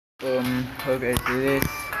Okay,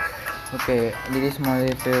 this is my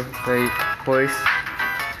little voice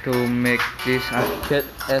to make this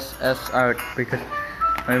as art because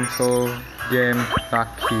I'm so damn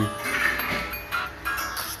lucky.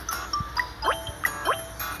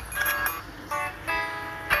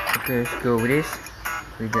 Okay, let's go with this.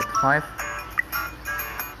 We get 5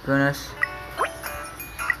 bonus.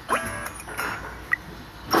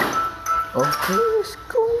 Okay, let's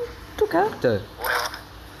go to character.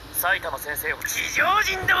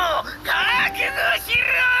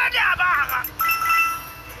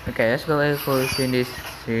 Okay, let's go evolution this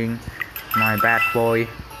thing. My bad boy.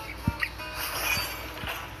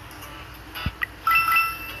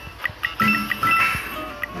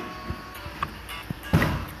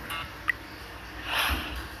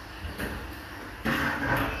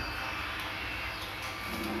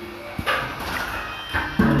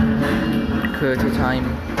 Curty time.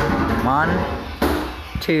 1,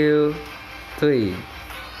 2, 3.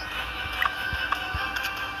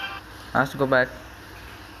 Let's go back.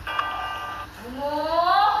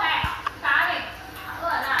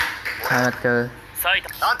 Character.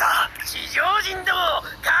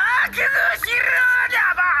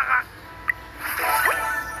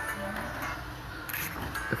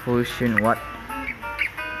 Evolution what?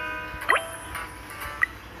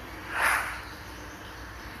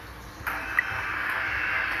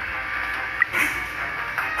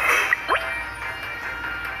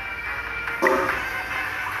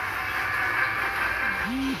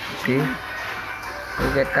 See?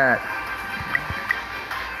 Look at that.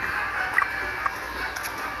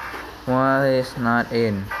 What is not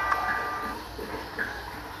in?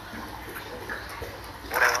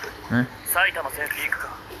 Huh?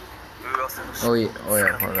 Oh yeah,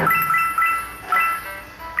 hold on.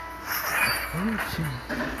 Oh shit.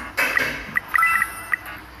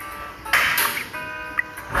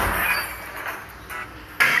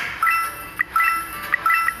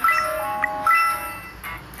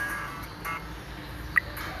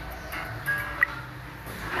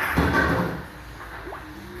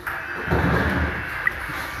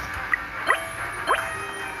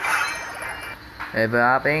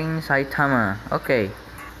 Developing Saitama. Okay.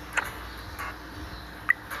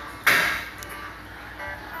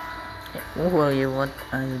 What are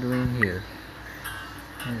you doing here?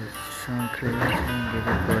 Some creation with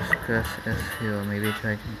the first class as here. Maybe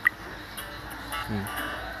try to see.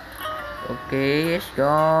 Okay, let's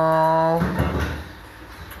go.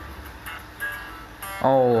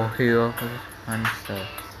 Oh, here fun stuff.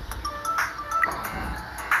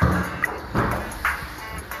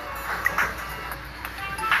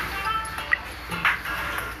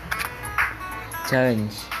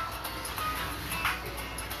 Challenge.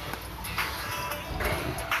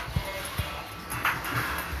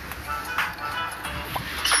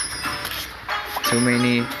 Too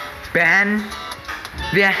many ban.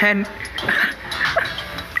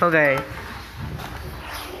 Okay.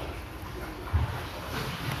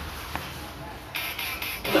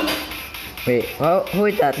 Wait, who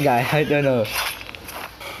is that guy? I don't know.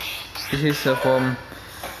 This is a form.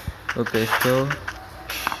 Okay, so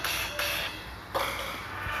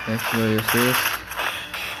let's go use this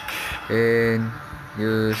and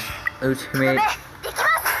use ultimate.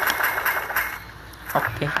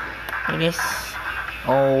 Okay, it is.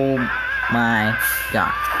 Oh my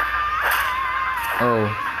god. Oh,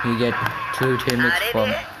 you get 2 ultimates from.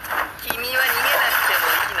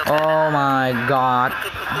 Oh my god.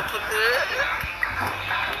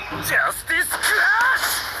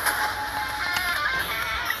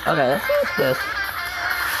 Okay, let's use this.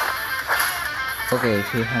 Okay,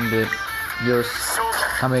 200 use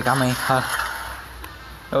kami. Huh.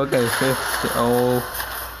 Okay, oh,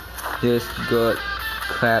 this good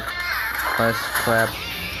crap, first crap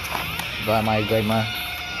by my grandma.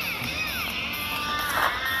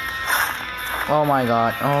 Oh my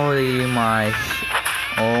god, oh my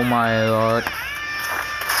lord.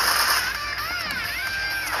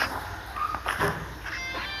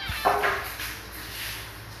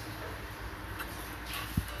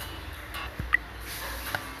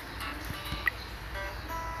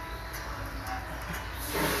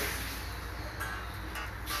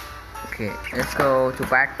 Okay, let's go to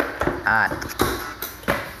back at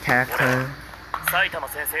character. 埼玉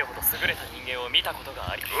先生ほど優れた人間を見たこと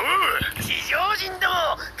があり。地上人ど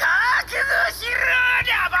も覚悟しろ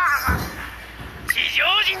だバカ。地上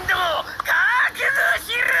人ども覚悟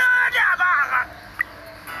しろだバカ。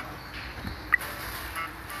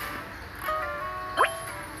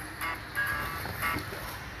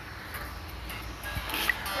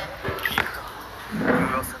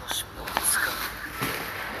噂の尻尾を使う。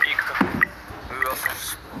行くか。噂の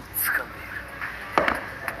尻尾を使う。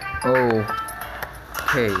Oh,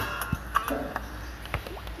 okay.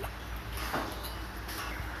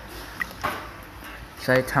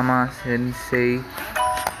 Saitama Sensei.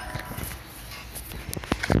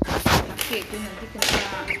 Itu nanti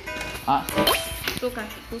kena. Tuh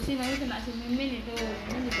kakiku sih nanti kena si Mimin itu,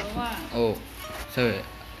 Mimin di bawah. Oh, sorry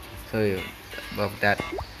about that.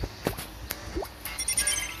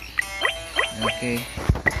 Okay,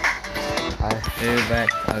 I feel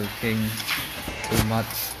bad. I think too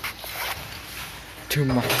much.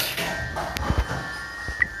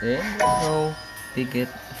 Then so we get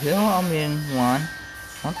here I'm in 1,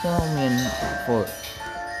 not I'm in 4.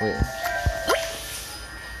 Wait.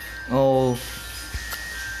 Oh.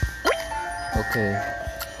 Okay.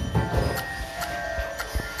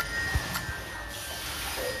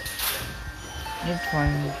 Let's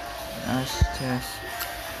find us chest.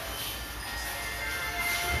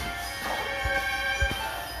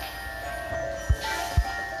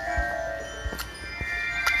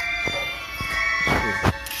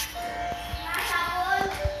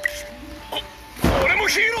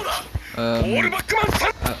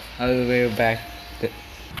 I will be back.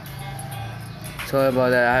 Sorry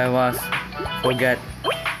about that. I was forget.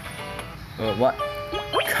 What?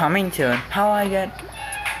 Coming turn. How I get?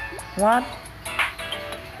 What?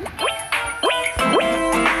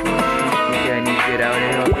 Okay, I need to get out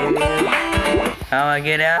of here. How I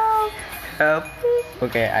get out? Help!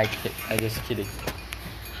 Okay, I just kidding.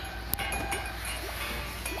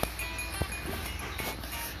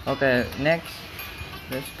 Okay, next,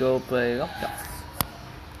 let's go play Roblox.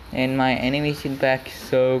 And my animation pack is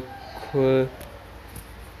so cool.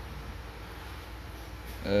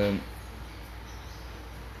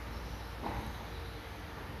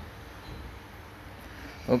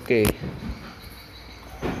 Okay,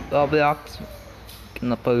 Roblox.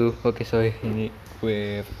 Kenapa lu? Oke, sorry, ini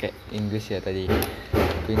gue pakai Inggris ya tadi.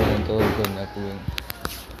 Gue nonton aku.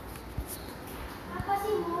 Apa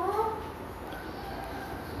sih, Bu?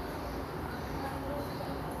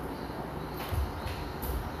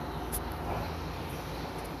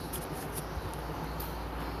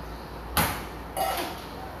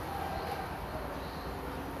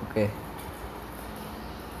 Okay.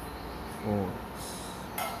 Oh.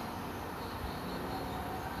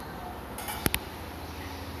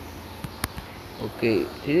 Okay,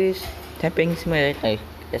 this is tapping simulator.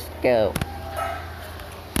 Let's go.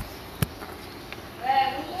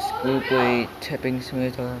 Let's play tapping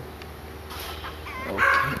simulator.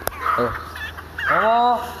 Okay.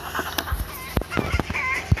 Oh.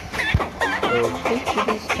 Okay,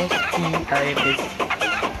 this is SPI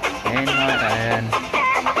and my iron.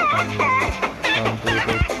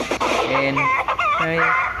 Completed. And I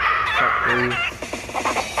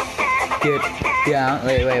get down.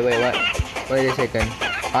 Wait. Wait a second.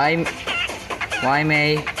 Why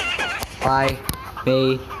may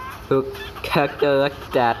look character like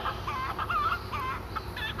that?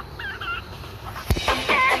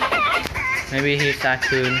 Maybe he start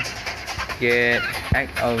to get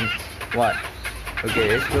act on what?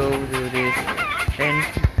 Okay, let's go do this. Then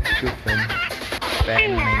open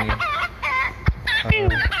band menu.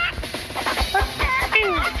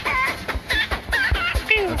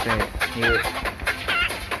 Okay, here.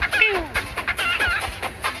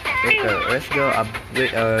 Let's go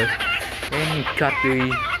upgrade then cut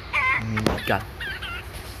the cut.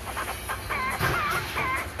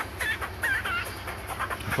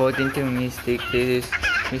 According to Mystic, this is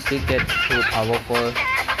Mystic get too powerful.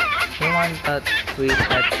 We want that we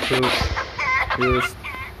had to use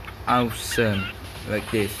awesome like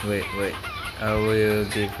this. Wait, I will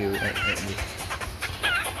give you like this.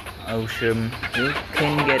 Awesome, you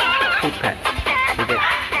can get free pet. You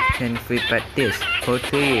can free pet this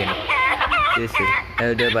protein. This is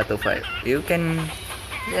Elder Butterfly. You can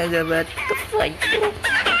Elder Butterfly to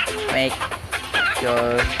make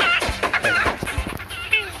your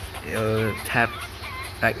tap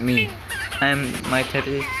like me. My tap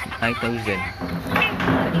is 9,000.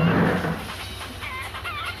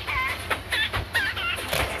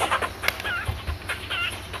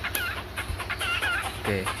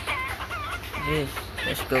 Okay. Yes,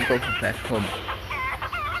 let's go back home.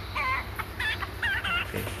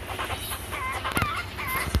 Okay.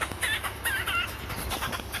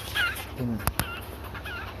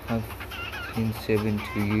 In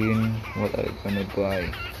 17, what are you gonna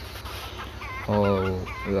buy? Oh,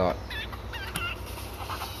 lot.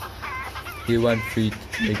 You want free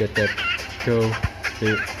mega tap? Go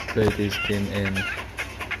play this game and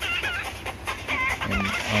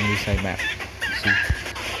on this side map. See.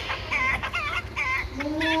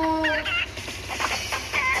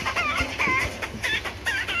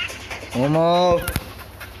 Momo.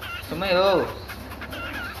 Sumayo.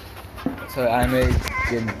 So I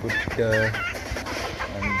can put the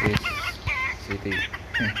on this city.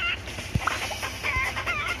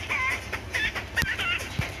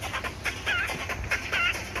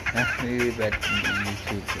 Maybe bad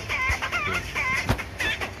YouTube.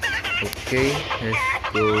 Okay, let's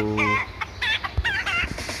go.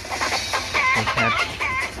 Let's have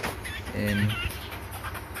in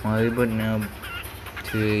Hollywood now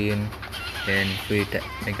trillion and free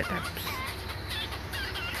mega taps.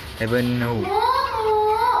 Heaven no.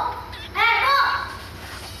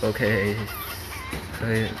 Okay,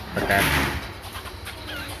 sorry for that.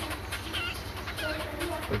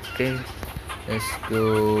 Okay, let's go.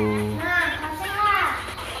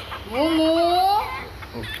 Momo.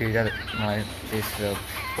 Okay, that my voice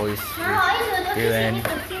with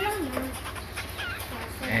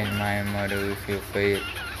and my mother feel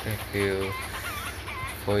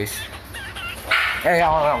voice. Hey,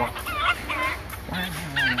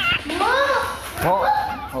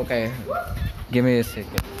 okay, give me a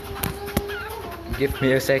second. Give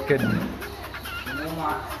me a second.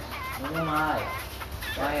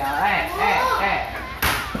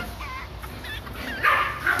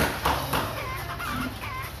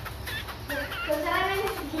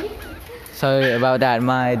 Sorry about that.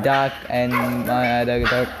 My dog and my other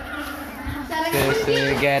dog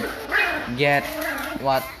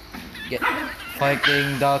get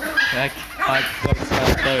fighting dog like dog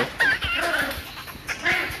shelter.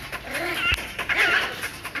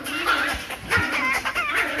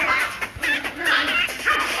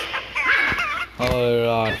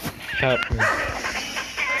 Alright, help me.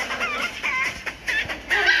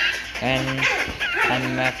 And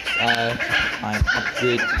Max I'm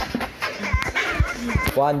upgrade.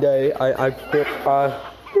 One day I put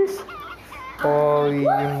this holy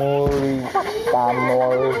moly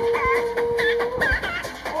camel.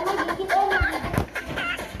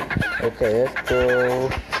 Okay, let's go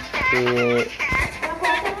to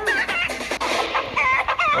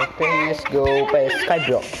let's go play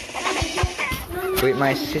Skyblock with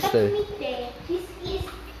my sister.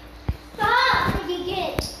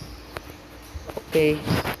 Okay.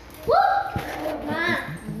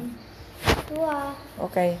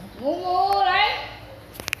 Okay. Momo, right?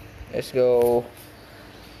 Let's go.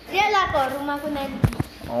 Lihatlah kok rumahku nanti.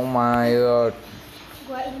 Oh my god.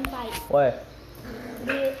 Gua invite. Where?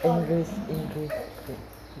 Di Inggris.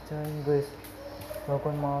 Bicara Inggris. Kalau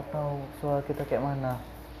kau mau tahu soal kita kayak mana?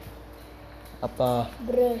 Apa?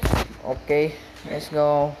 Bro. Okay, let's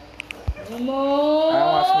go. Momo. I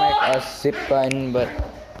must make a zip line, but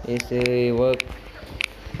it really work.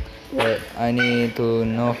 But I need to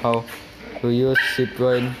know how to use zip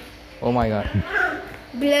line. Oh my god.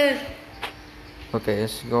 Blur. Okay,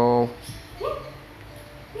 let's go.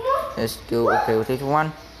 Let's do. Okay, we'll take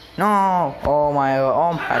one. No! Oh my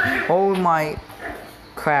god. Oh my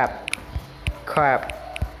crap.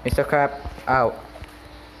 Mr. Crab out.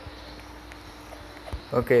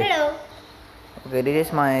 Okay. Hello. Okay, this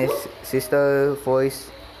is my sister voice.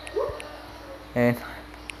 And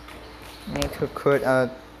need to cut a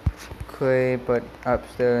clay, but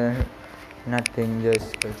upstairs nothing,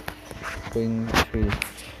 just a green tree.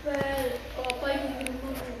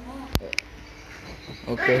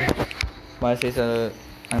 Okay, my sister,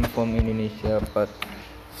 I'm from Indonesia, but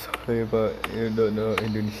sorry, but you don't know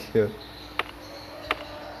Indonesia.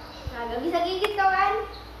 Nah, gak bisa gigit kau kan?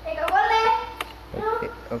 Gak boleh.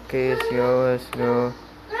 Okay, let's go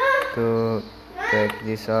to take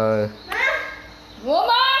this all.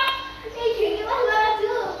 Mama! Gini mas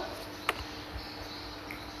baju.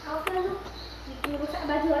 Kau selalu bikin rusak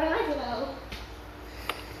baju orang aja kau.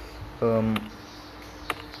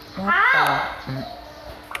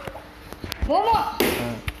 Momo.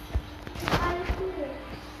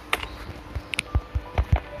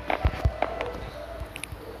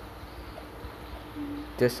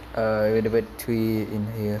 Just a little bit tree in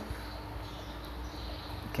here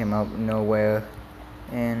came out nowhere,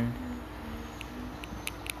 and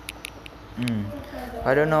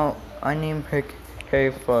I don't know. I need hay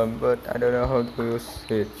farm, but I don't know how to use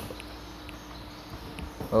it.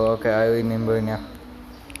 Oh, okay, I remember now.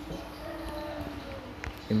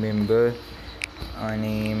 Remember, I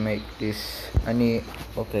need make this.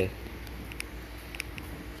 Okay.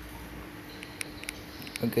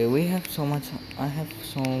 Okay, we have so much. I have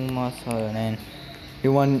so much iron, and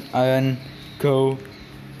you want iron? Go,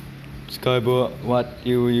 Skyblock. What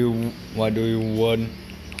do you want?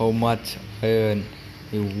 How much iron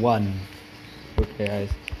you want? Okay,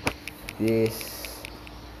 guys. This.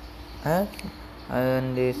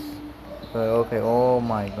 Iron this. Okay. Oh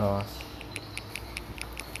my gosh.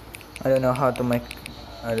 I don't know how to make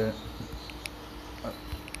I don't.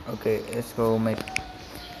 Okay, let's go make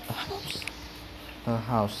a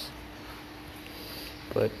house.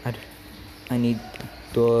 But I need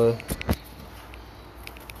the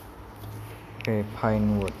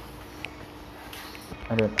pine wood.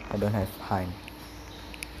 I don't have pine.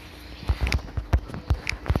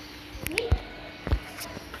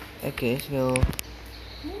 Okay, let's go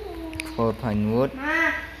for pine wood.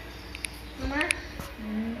 Mama.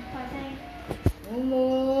 Khỏi xem. Momo.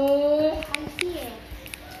 Anh kia.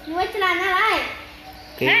 Nuôi celana lại.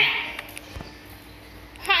 Okay.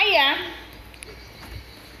 Hai à?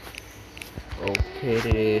 Okay,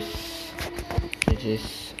 this is.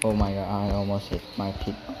 Oh my god! I almost hit my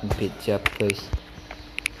pizza place.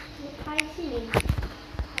 Hai sini.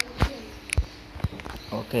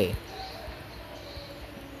 Okay.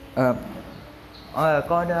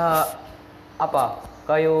 Kau ada apa?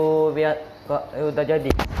 Kayu udah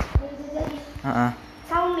jadi.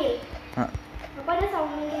 Saumil. Apa ada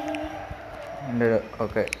saumil di sini? Ada.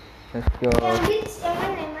 Okay. Let's go.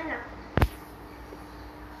 Yang mana?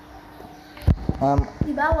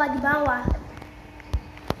 Di bawah.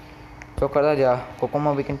 Coklat aja. Koko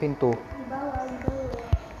mau bikin pintu. Di bawah.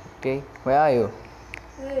 Okay. Where are you?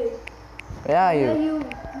 Hey. Where are you?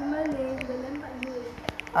 Di mana? Udah lempar gue.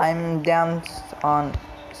 I'm down on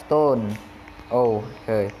stone. Oh,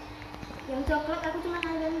 okay. Yang coklat aku cuma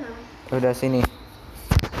ada 6. Udah sini.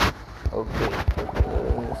 Okay.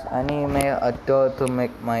 I need to make a door to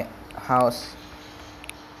make my house.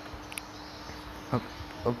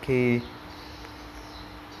 Okay.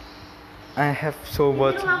 I have so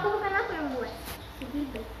much. Di rumah aku bukan aku yang buat.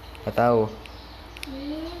 Begitu. Gak tahu.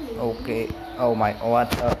 Okay. Oh my. What?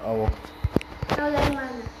 Oh. Tahu dari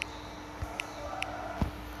mana?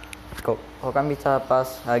 Kau kan bisa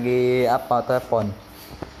pas lagi apa telepon.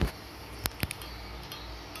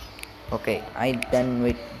 Okay, I done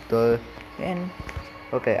with the end.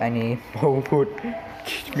 Okay, I need more wood.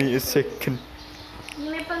 Give me a second.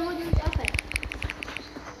 Maple wood untuk apa?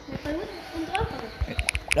 Maple wood untuk apa?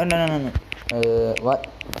 No. What?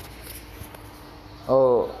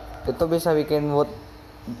 Oh, itu bisa bikin wood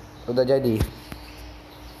udah jadi.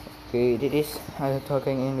 Okay, this is I'm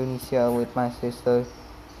talking Indonesia with my sister.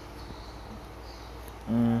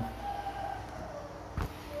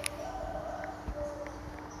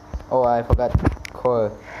 Oh, I forgot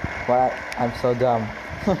coal. What? I'm so dumb.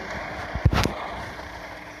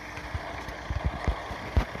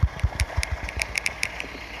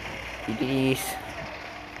 It is.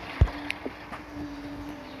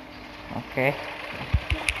 Okay.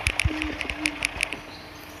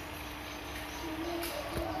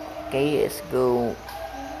 Okay, let's go.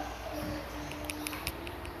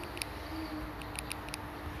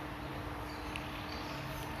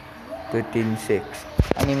 $13.6.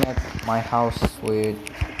 I need to make my house with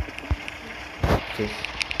this.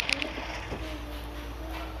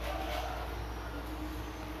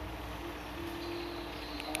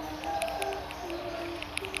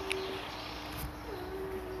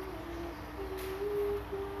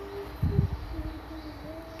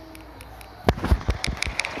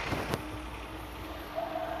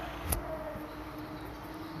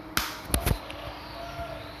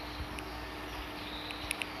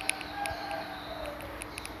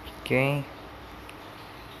 Okay.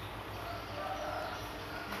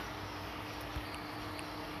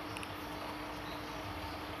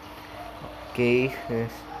 Okay,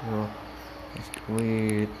 let's go. Let's do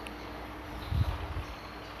it.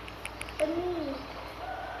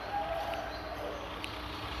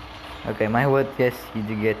 Okay, my word, yes, you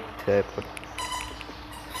do get put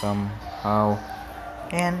somehow.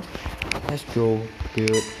 And let's go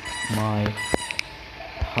build my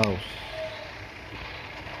house.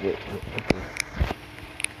 Wait, okay.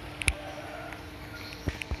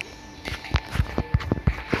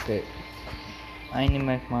 Okay, I need to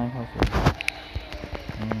make my house.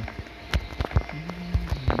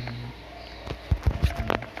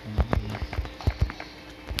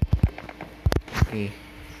 Okay,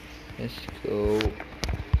 let's go.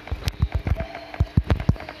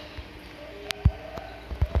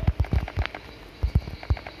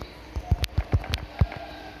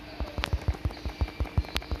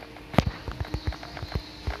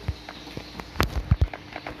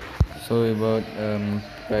 Sorry about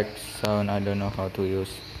back sound. I don't know how to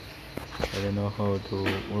use. I don't know how to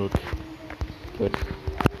work, but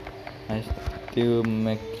I still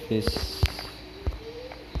make this.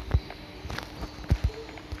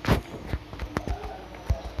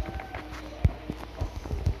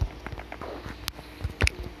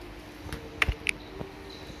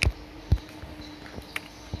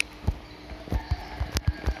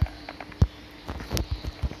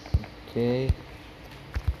 Okay.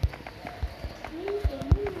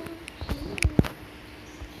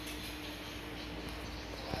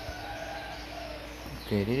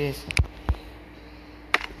 Okay, this is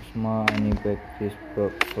small and back this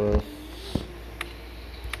breakfast.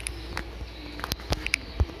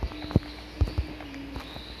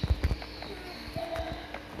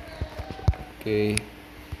 Okay.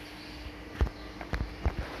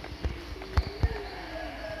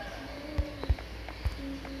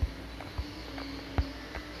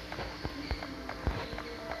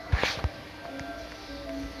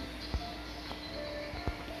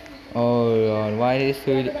 Oh Lord, why is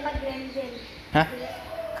it? Hah?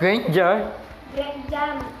 Granger? Grand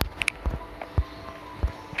Jam.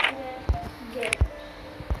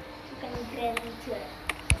 Bukan Granger.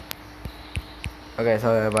 Okay,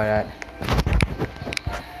 sorry about that.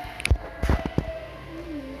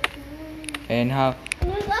 And how?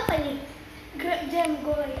 Ini tuh apa nih? Grand Jam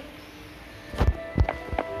Goy.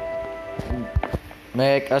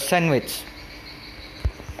 Make a sandwich.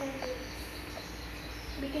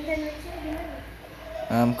 Bikin sandwichnya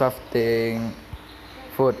gimana? Crafting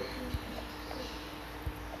food.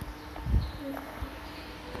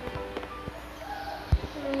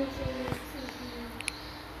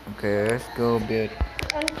 Okay, let's go build.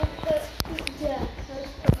 Untuk ke pizza harus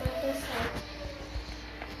tomato sauce.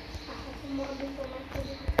 Aku mau ambil tomato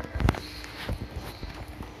dulu.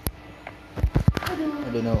 I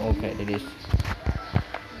don't know. Okay, that is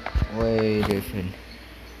way different.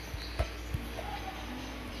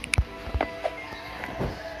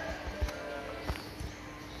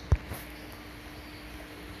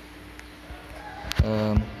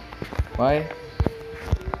 Why?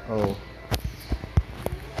 Oh.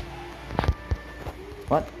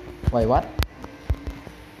 What? Wait, what?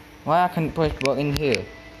 Why I can push block in here?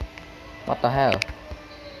 What the hell?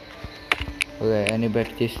 Okay, I need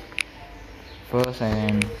back this first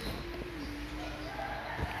and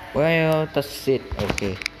well, that's it.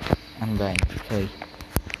 Okay, I'm going. Okay.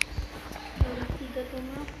 Baru 3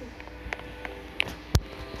 tomato.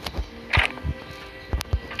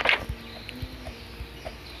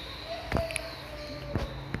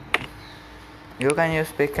 You can use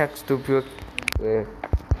pickaxe to build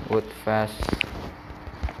wood fast.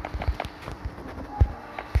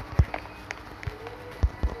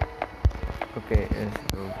 Okay, let's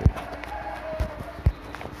go.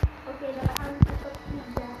 Oke, lahan untuk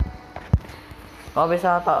pizza. Kau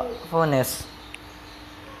bisa tak furnace?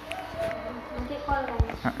 Nanti call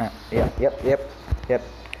kan? Yep.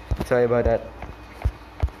 Sorry about that.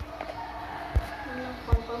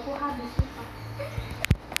 Call-callku habis lupa.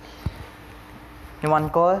 You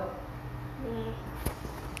want coal? Nih.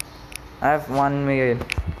 I have 1 million.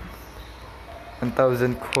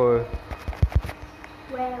 1,000 coal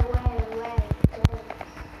Where?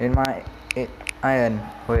 in my iron.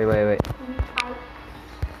 Wait.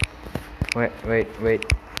 Wait.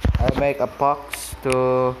 I'll make a box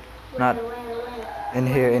to not Where? in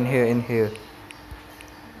here.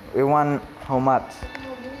 We want how much?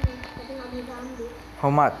 Mau beli, tapi nggak bisa ambil.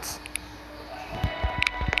 How much?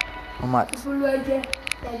 10 aja.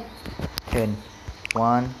 Dan 10.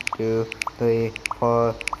 1, 2, 3,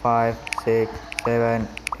 4, 5, 6, 7,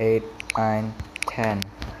 8, 9, 10.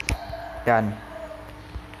 Done.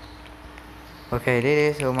 Okay,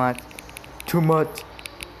 this is so much. Too much.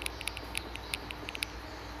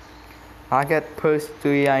 I get pushed to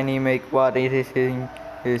I need make what it is in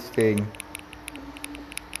this thing.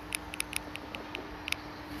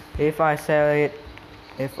 If I sell it,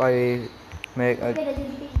 if I make a, tapi udah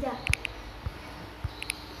jadi pizza.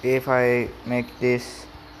 if I make this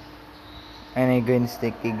any green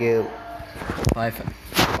sticky girl, if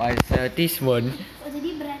I sell this one. Oh,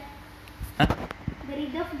 jadi bread. Huh? Dari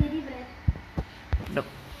dough jadi bread.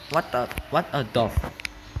 What a dove?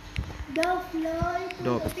 Dough loh, itu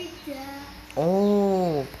Dough. untuk pizza.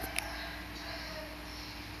 Oh,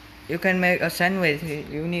 you can make a sandwich.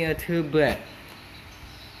 You need a 2 bread.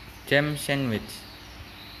 Jam sandwich.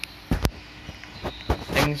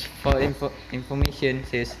 Thanks for information,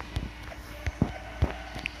 sis.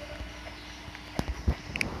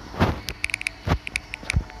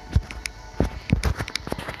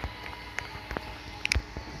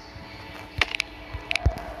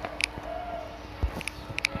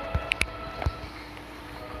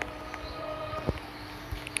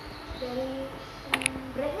 Dari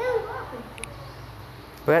breadnya apa?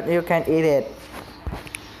 But you can eat it.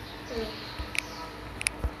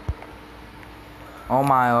 Oh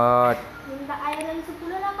my god. Minta iron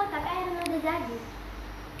 10 lah kok, tapi iron udah jadi.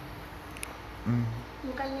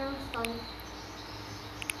 Bukan yang stone.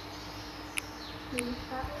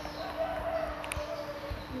 Minta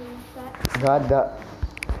Nggak ada.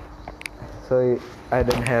 So I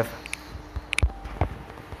don't have.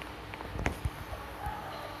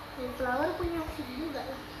 Flower punya oxy juga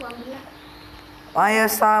lah, aku ambil lah. Why you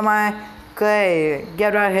saw my clay?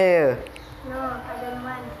 Get right here. No, I don't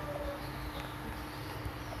want.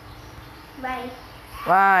 Bye.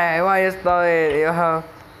 Why? Why you stole it? You have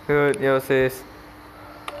good uses.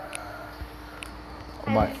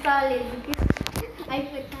 I'm sorry because I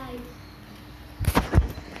forgot.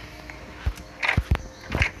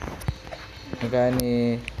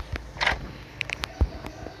 Magani.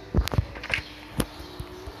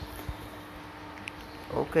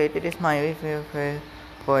 Okay, this is my review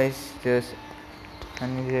voice. Just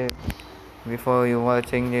before you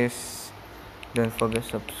watching this, don't forget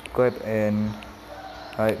subscribe and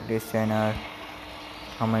like this channel.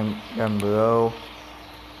 Comment down below.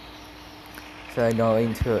 So I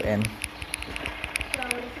going to end.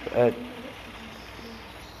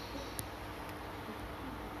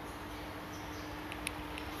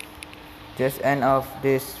 Just end of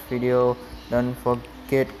this video. Don't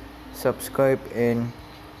forget subscribe and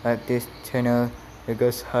like this channel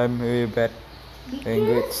because I'm really bad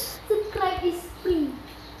language. Subscribe is free.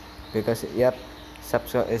 Because yep,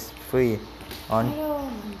 subscribe is free on.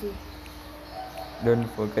 Don't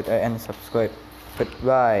forget and subscribe.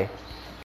 Goodbye.